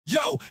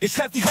go. It's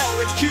Heavy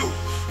Haul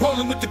HQ,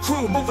 rolling with the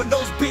crew, moving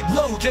those big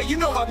loads. Yeah, you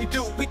know how we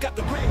do. We got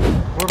the ring.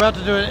 We're about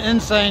to do an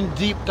insane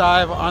deep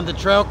dive on the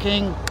Trail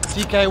King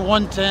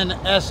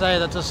TK110 SA.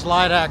 That's a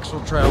slide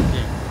axle Trail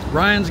King.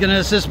 Ryan's gonna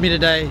assist me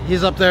today.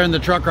 He's up there in the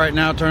truck right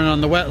now, turning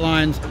on the wet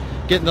lines,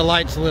 getting the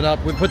lights lit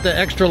up. We put the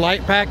extra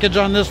light package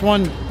on this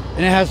one,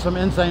 and it has some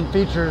insane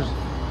features,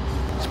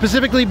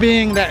 specifically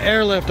being that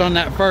airlift on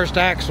that first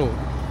axle,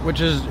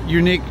 which is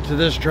unique to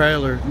this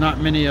trailer.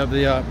 Not many of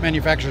the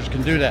manufacturers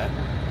can do that.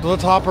 So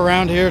let's hop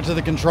around here to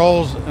the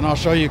controls, and I'll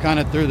show you kind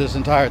of through this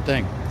entire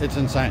thing. It's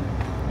insane.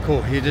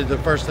 Cool, he did the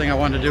first thing I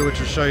wanted to do, which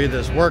was show you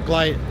this work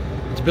light.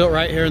 It's built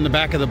right here in the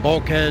back of the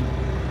bulkhead.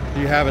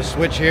 You have a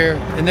switch here,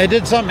 and they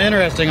did something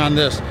interesting on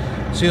this.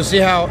 So you'll see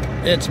how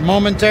it's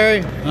momentary,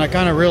 and I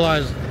kind of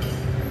realized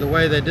the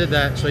way they did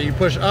that. So you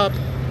push up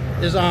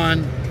is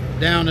on,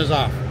 down is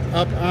off,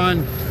 up, on,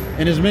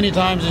 and as many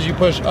times as you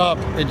push up,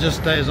 it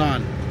just stays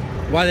on.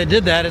 Why they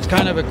did that, it's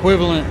kind of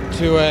equivalent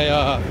to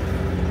a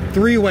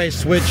three-way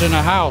switch in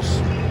a house,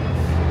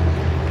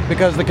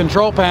 because the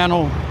control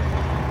panel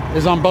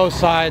is on both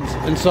sides,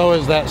 and so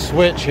is that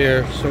switch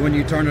here. So when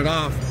you turn it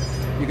off,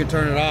 you can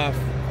turn it off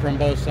from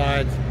both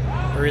sides,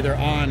 or either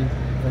on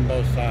from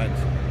both sides,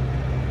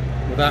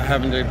 without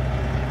having to,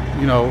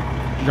 you know,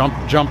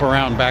 jump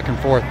around back and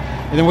forth.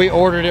 And then we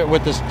ordered it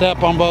with the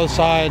step on both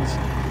sides,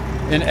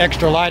 an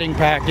extra lighting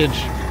package,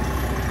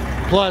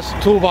 plus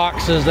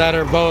toolboxes that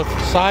are both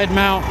side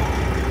mount,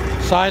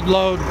 side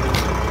load,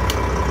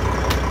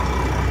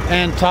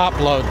 and top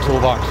load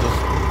toolboxes.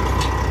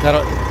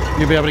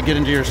 You'll be able to get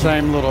into your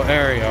same little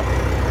area.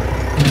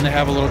 And they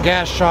have a little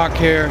gas shock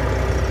here.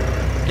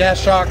 Gas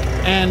shock,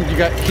 and you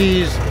got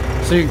keys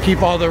so you can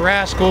keep all the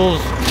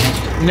rascals,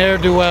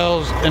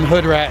 ne'er-do-wells, and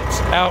hood rats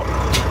out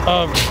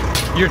of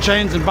your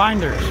chains and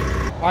binders.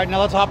 All right, now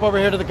let's hop over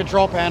here to the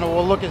control panel.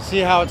 We'll look and see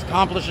how it's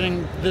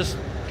accomplishing this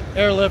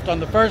airlift on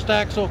the first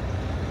axle.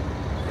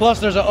 Plus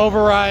there's an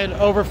override,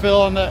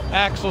 overfill on the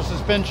axle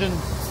suspension.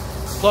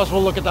 Plus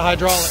we'll look at the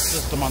hydraulic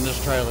system on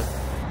this trailer.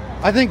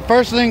 I think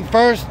first thing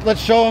first,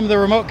 let's show them the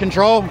remote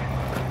control.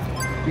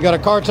 You got a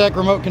CarTech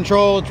remote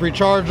control, it's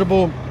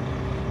rechargeable.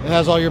 It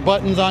has all your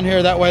buttons on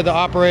here, that way the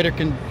operator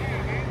can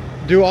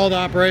do all the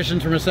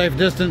operations from a safe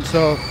distance.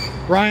 So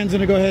Ryan's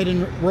gonna go ahead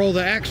and roll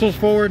the axles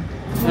forward,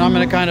 and I'm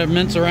gonna kind of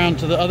mince around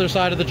to the other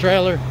side of the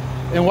trailer.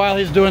 And while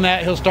he's doing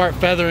that, he'll start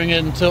feathering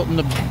it and tilting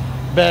the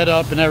bed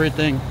up and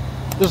everything.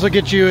 This will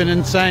get you an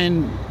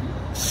insane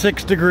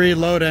 6-degree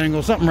load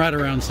angle, something right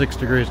around 6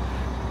 degrees.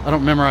 I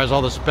don't memorize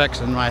all the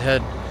specs in my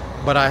head,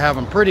 but I have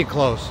them pretty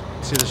close.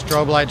 See the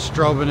strobe lights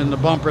strobing in the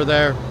bumper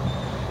there.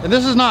 And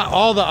this is not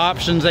all the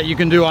options that you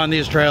can do on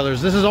these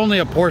trailers. This is only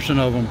a portion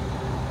of them.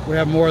 We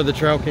have more of the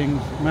Trail Kings.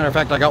 Matter of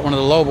fact, I got one of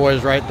the low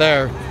boys right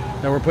there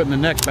that we're putting the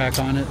neck back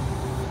on it,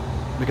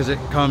 because it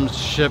comes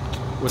shipped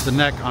with the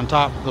neck on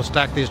top. They'll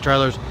stack these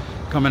trailers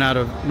coming out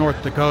of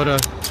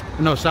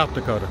South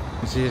Dakota.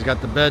 You see he's got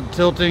the bed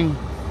tilting.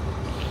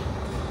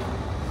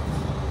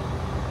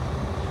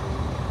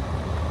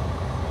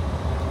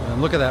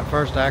 And look at that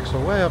first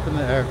axle way up in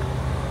the air.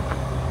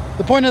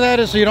 The point of that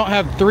is so you don't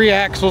have 3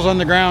 axles on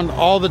the ground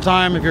all the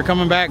time. If you're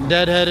coming back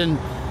deadheading,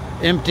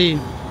 empty,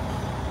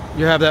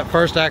 you have that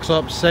first axle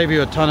up, save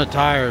you a ton of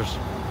tires.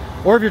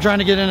 Or if you're trying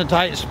to get in a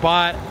tight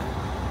spot,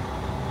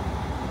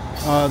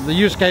 the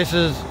use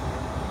cases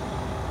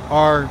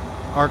are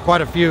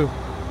quite a few,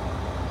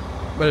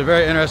 but a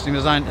very interesting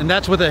design. And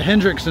that's with a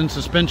Hendrickson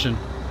suspension.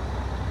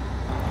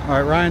 All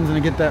right, Ryan's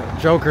gonna get that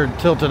joker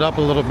tilted up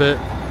a little bit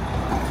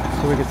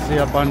so we can see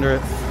up under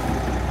it.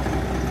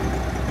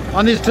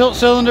 On these tilt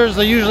cylinders,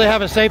 they usually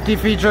have a safety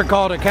feature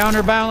called a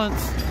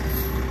counterbalance.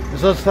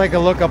 So let's take a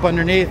look up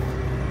underneath.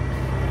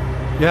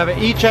 You have an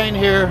E-chain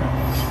here,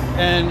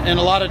 and in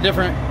a lot of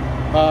different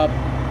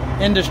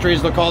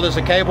industries, they'll call this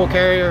a cable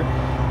carrier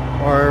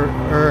or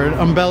an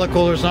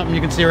umbilical or something.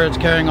 You can see where it's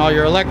carrying all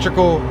your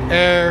electrical,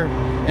 air,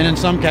 and in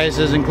some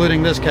cases,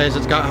 including this case,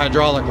 it's got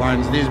hydraulic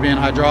lines. These being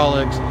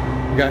hydraulics,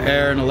 you got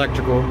air and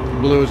electrical.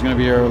 Blue is going to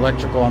be your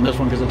electrical on this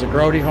one because it's a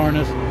Grody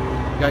harness.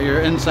 You got your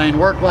insane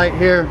work light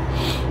here.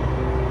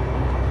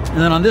 And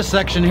then on this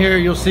section here,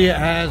 you'll see it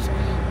has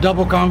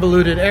double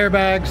convoluted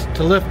airbags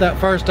to lift that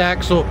first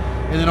axle.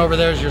 And then over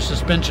there's your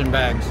suspension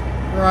bags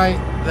right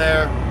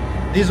there.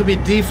 These will be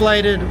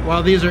deflated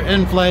while these are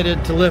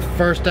inflated to lift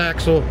first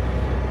axle.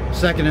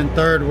 Second and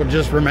third will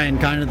just remain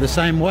kind of the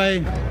same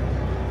way.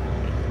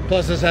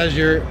 Plus this has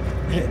your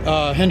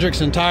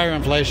Hendrickson tire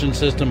inflation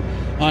system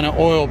on an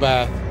oil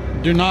bath.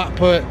 Do not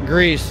put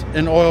grease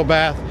in oil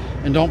bath,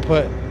 and don't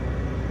put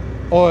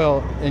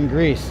oil in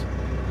grease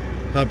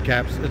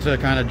hubcaps. It's a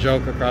kind of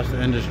joke across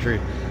the industry.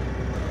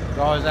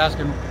 They're always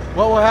asking,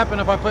 what will happen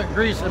if I put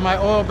grease in my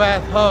oil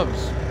bath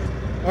hubs?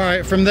 All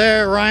right, from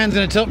there, Ryan's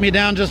gonna tilt me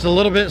down just a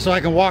little bit so I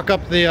can walk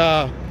up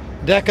the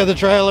deck of the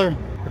trailer.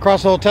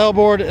 Across the whole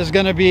tailboard is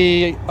gonna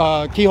be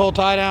keyhole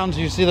tie downs.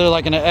 You see they're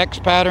like in an X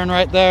pattern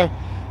right there.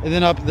 And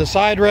then up the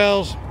side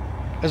rails,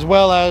 as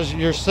well as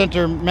your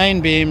center main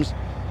beams,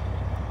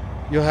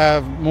 you'll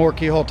have more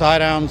keyhole tie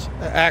downs,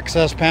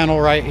 access panel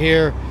right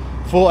here,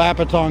 full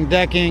apatong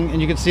decking, and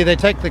you can see they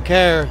take the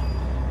care,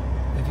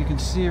 if you can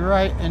see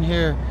right in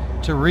here,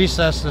 to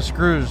recess the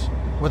screws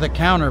with a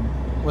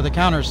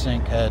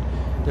countersink head.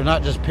 They're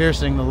not just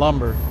piercing the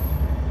lumber.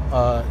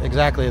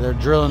 Exactly, they're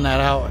drilling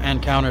that out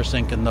and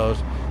countersinking those,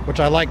 which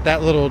I like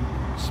that little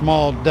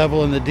small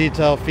devil in the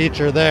detail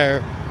feature there.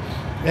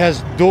 It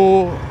has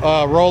dual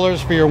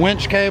rollers for your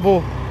winch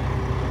cable.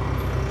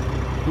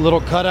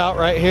 Little cutout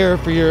right here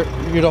for you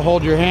to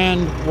hold your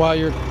hand while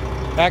you're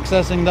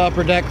accessing the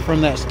upper deck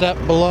from that step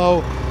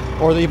below,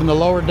 or even the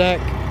lower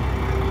deck.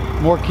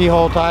 More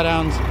keyhole tie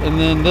downs. And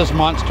then this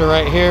monster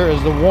right here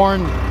is the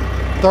Warren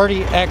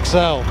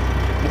 30XL.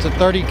 It's a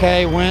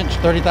 30K winch,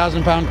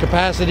 30,000 pound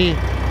capacity,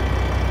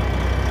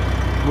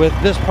 with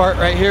this part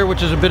right here,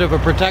 which is a bit of a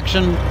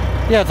protection.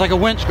 Yeah, it's like a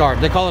winch guard.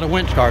 They call it a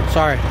winch guard.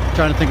 Sorry, I'm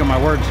trying to think of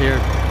my words here.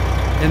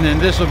 And then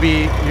this will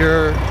be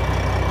your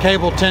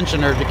cable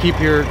tensioner to keep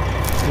your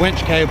winch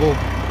cable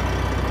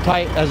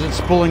tight as it's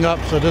spooling up,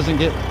 so it doesn't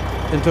get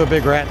into a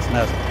big rat's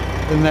nest.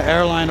 Then the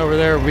airline over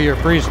there will be your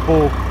free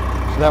spool,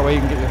 so that way you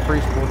can get your free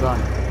spool done.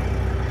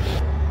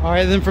 All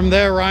right, then from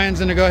there, Ryan's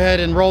gonna go ahead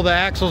and roll the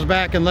axles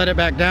back and let it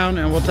back down,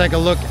 and we'll take a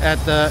look at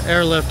the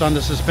airlift on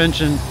the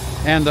suspension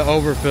and the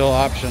overfill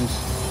options,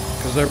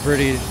 because they're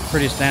pretty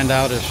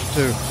standoutish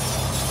too.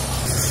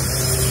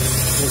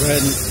 We'll go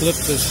ahead and flip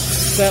the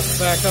step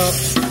back up.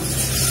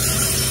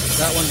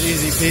 That one's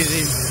easy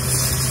peasy.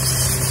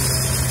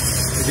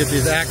 We'll get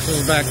these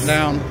axles back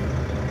down.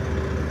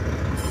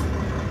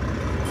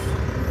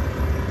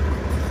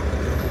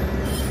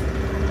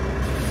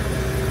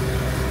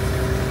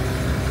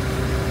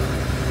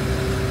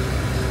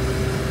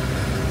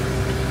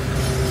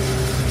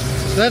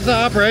 So that's the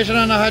operation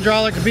on the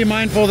hydraulic. Be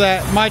mindful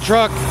that my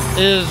truck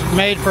is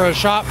made for a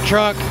shop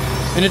truck,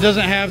 and it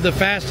doesn't have the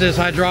fastest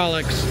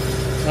hydraulics.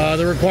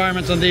 The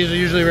requirements on these are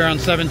usually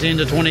around 17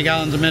 to 20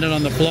 gallons a minute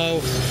on the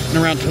flow, and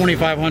around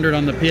 2,500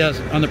 on the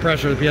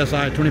pressure, the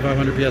PSI,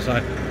 2,500 PSI.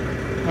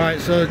 All right,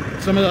 so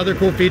some of the other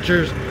cool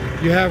features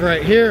you have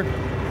right here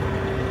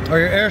are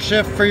your air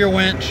shift for your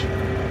winch,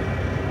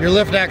 your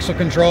lift axle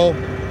control,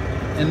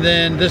 and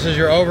then this is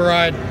your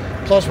override.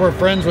 Plus, we're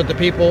friends with the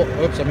people.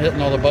 Oops, I'm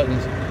hitting all the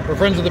buttons. We're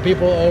friends with the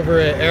people over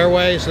at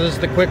Airway, so this is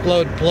the Quick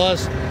Load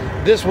Plus.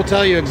 This will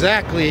tell you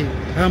exactly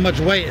how much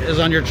weight is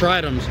on your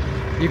tritems.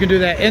 You can do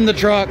that in the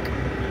truck.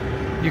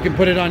 You can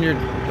put it on your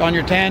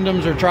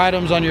tandems or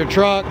tritems on your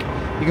truck.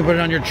 You can put it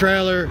on your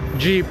trailer,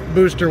 Jeep,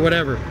 booster,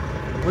 whatever.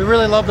 We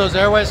really love those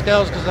Airway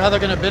scales, because how they're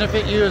going to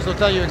benefit you is they'll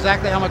tell you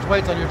exactly how much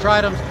weight's on your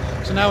tritems.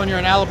 So now when you're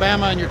in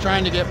Alabama and you're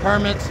trying to get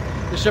permits,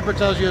 the shipper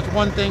tells you it's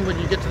one thing. When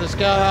you get to the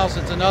scale house,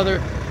 it's another.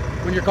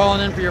 When you're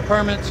calling in for your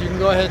permits, you can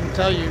go ahead and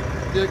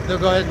they'll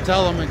go ahead and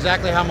tell them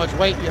exactly how much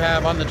weight you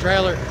have on the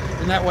trailer.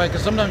 In that way,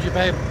 because sometimes you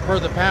pay per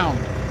the pound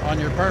on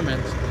your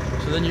permits,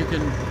 so then you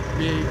can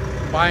be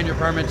buying your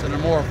permits in a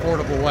more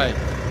affordable way.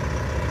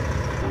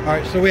 All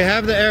right, so we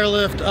have the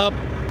airlift up.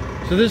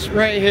 So this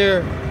right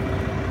here,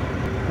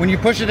 when you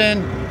push it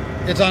in,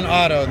 it's on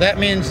auto. That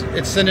means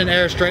it's sending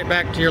air straight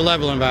back to your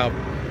leveling valve.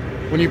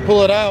 When you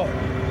pull it out,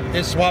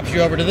 it swaps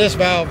you over to this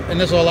valve, and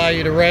this will allow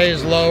you to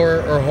raise,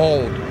 lower, or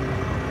hold.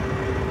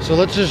 So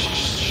let's just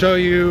show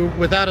you,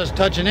 without us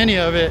touching any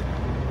of it,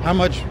 how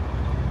much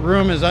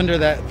room is under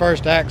that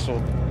first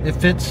axle. It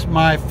fits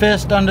my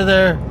fist under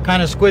there,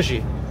 kind of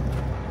squishy.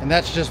 And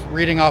that's just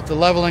reading off the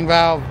leveling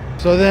valve.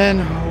 So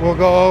then we'll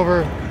go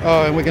over,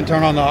 oh, and we can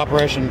turn on the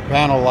operation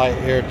panel light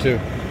here too.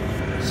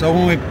 So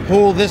when we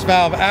pull this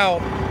valve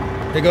out,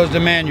 it goes to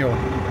manual.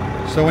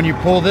 So when you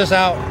pull this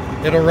out,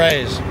 it'll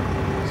raise.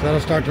 So it'll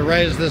start to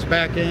raise this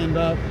back end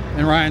up,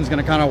 and Ryan's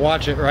gonna kind of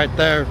watch it right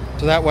there.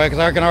 So that way, because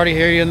I can already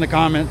hear you in the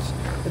comments,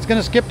 it's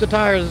gonna skip the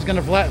tires, it's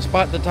gonna flat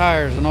spot the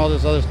tires and all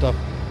this other stuff.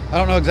 I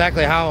don't know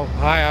exactly how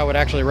high I would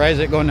actually raise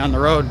it going down the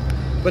road,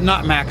 but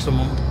not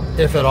maximum,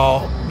 if at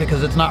all,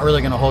 because it's not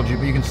really gonna hold you.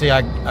 But you can see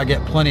I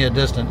get plenty of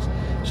distance.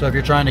 So if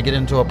you're trying to get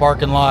into a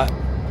parking lot,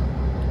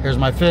 here's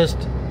my fist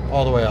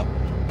all the way up.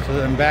 So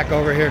then back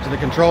over here to the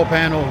control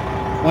panel.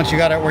 Once you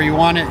got it where you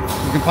want it,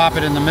 you can pop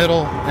it in the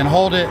middle and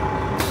hold it,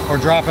 or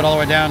drop it all the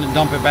way down and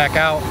dump it back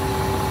out.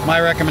 My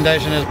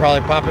recommendation is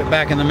probably pop it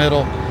back in the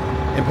middle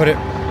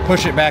and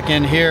push it back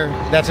in here.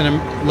 That's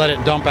gonna let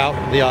it dump out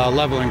the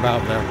leveling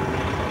valve there.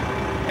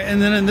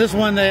 And then in this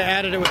one, they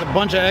added it with a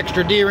bunch of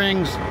extra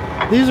D-rings.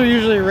 These are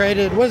usually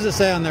rated, what does it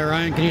say on there,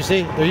 Ryan? Can you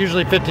see? They're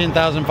usually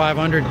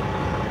 15,500,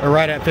 or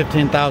right at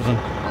 15,000.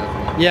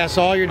 Yeah,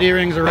 so all your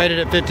D-rings are rated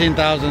at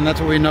 15,000. That's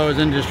what we know is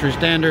industry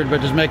standard,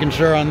 but just making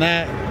sure on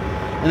that.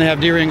 And they have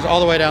D-rings all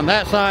the way down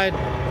that side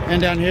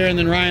and down here. And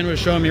then Ryan was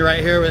showing me right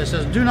here where it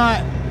says, do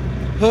not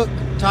hook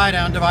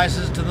tie-down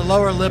devices to the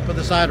lower lip of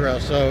the side rail.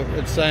 So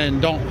it's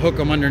saying don't hook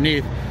them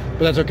underneath,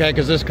 but that's okay,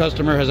 because this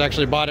customer has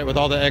actually bought it with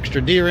all the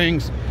extra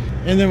D-rings.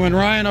 And then when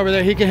Ryan over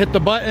there, he can hit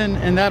the button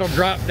and that'll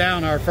drop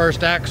down our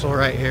first axle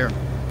right here.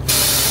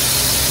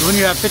 So when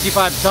you have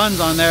 55 tons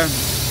on there,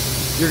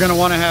 you're gonna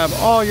wanna have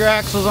all your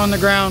axles on the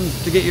ground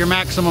to get your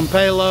maximum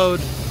payload.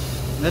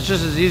 And that's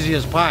just as easy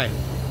as pie.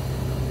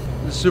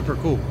 It's super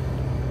cool.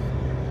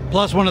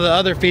 Plus, one of the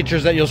other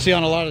features that you'll see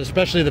on a lot of,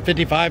 especially the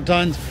 55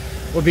 tons,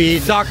 will be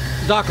dock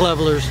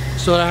levelers.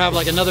 So I have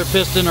like another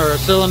piston or a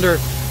cylinder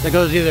that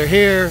goes either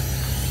here,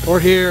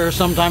 or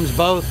sometimes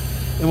both.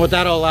 And what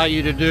that'll allow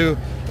you to do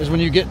is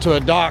when you get to a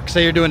dock,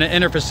 say you're doing an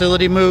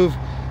inter-facility move,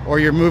 or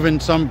you're moving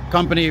some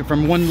company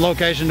from one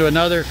location to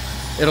another,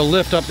 it'll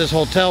lift up this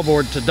whole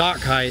tailboard to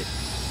dock height.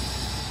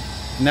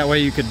 And that way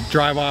you could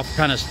drive off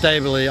kind of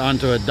stably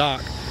onto a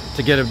dock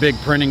to get a big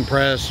printing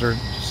press or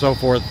so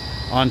forth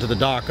onto the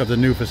dock of the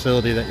new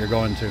facility that you're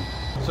going to.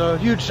 So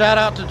huge shout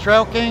out to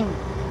Trail King.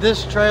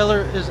 This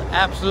trailer is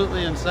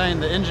absolutely insane.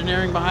 The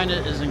engineering behind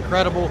it is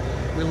incredible.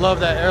 We love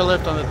that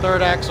airlift on the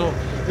third axle.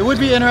 It would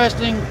be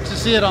interesting to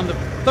see it on the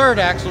third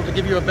axle to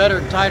give you a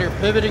better, tighter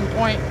pivoting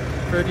point.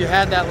 For if you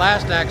had that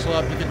last axle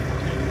up, you could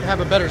have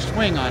a better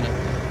swing on it.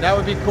 That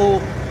would be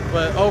cool.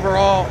 But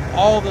overall,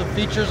 all the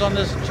features on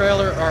this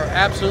trailer are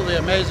absolutely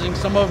amazing.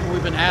 Some of them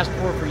we've been asked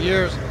for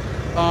years.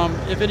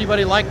 If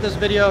anybody liked this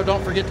video,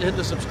 don't forget to hit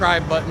the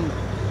subscribe button.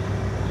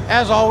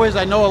 As always,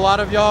 I know a lot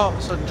of y'all,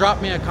 so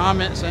drop me a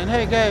comment saying,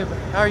 hey Gabe,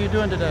 how are you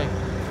doing today?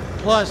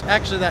 Plus,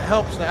 actually that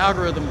helps the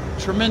algorithm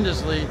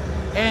tremendously.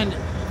 And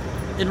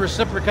in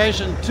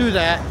reciprocation to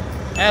that,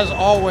 as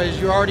always,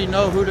 you already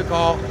know who to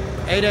call,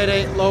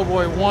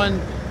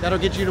 888-LOWBOY1. That'll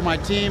get you to my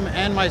team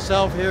and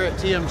myself here at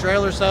TM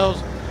Trailer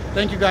Sales.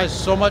 Thank you guys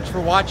so much for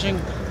watching.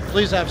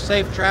 Please have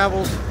safe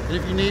travels. And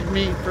if you need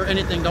me for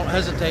anything, don't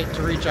hesitate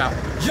to reach out.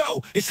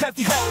 Yo, it's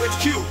Hefty Haul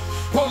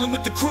HQ, rolling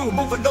with the crew,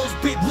 moving those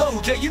big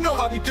loads. Yeah, you know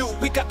how we do.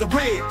 We got the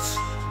ribs,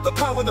 the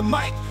power of the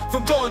mic,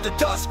 from dawn to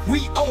dusk.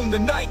 We own the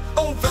night.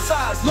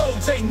 Oversized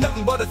loads ain't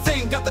nothing but a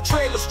thing. Got the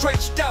trailer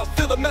stretched out,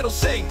 feel the metal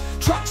sing.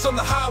 Trucks on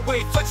the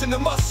highway, flexing the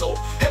muscle.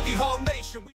 Heavy Haul Nation.